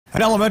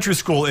An elementary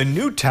school in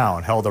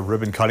Newtown held a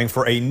ribbon cutting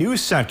for a new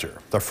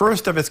center, the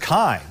first of its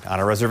kind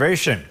on a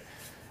reservation.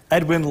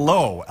 Edwin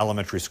Lowe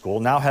Elementary School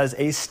now has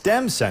a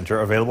STEM center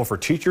available for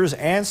teachers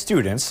and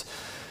students.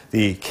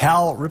 The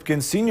Cal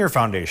Ripken Senior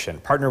Foundation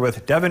partnered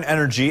with Devon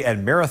Energy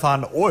and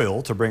Marathon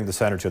Oil to bring the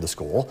center to the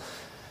school.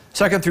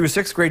 2nd through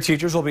 6th grade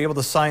teachers will be able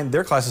to sign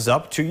their classes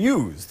up to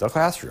use the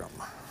classroom.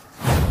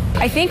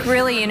 I think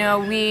really,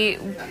 we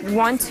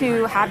want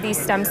to have these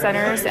STEM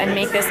centers and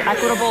make this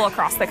equitable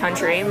across the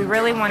country. We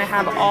really want to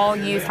have all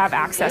youth have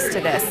access to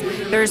this.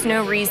 There's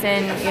no reason,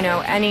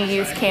 any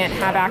youth can't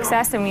have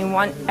access, and we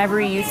want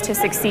every youth to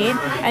succeed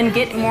and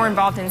get more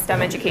involved in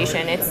STEM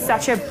education. It's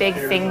such a big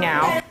thing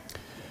now.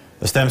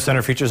 The STEM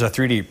Center features a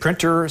 3D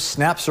printer,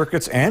 snap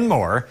circuits, and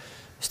more.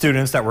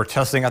 Students that were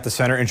testing at the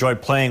center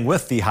enjoyed playing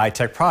with the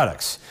high-tech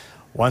products.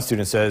 One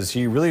student says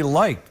he really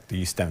liked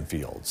the STEM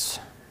fields.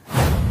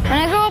 When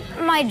I grow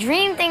up, my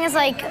dream thing is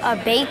like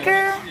a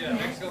baker,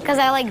 because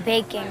I like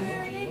baking.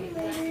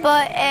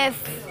 But I've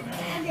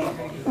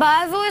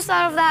always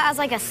thought of that as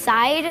like a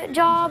side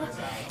job.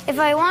 If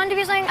I wanted to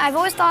be something, I've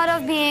always thought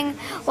of being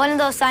one of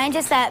those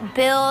scientists that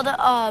build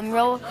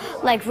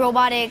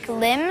robotic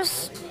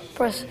limbs,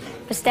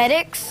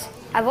 prosthetics.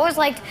 I've always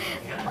liked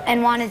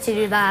and wanted to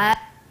do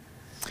that.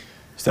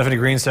 Stephanie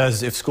Green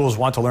says if schools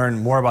want to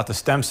learn more about the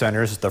STEM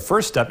centers, the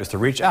first step is to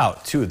reach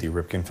out to the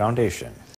Ripken Foundation.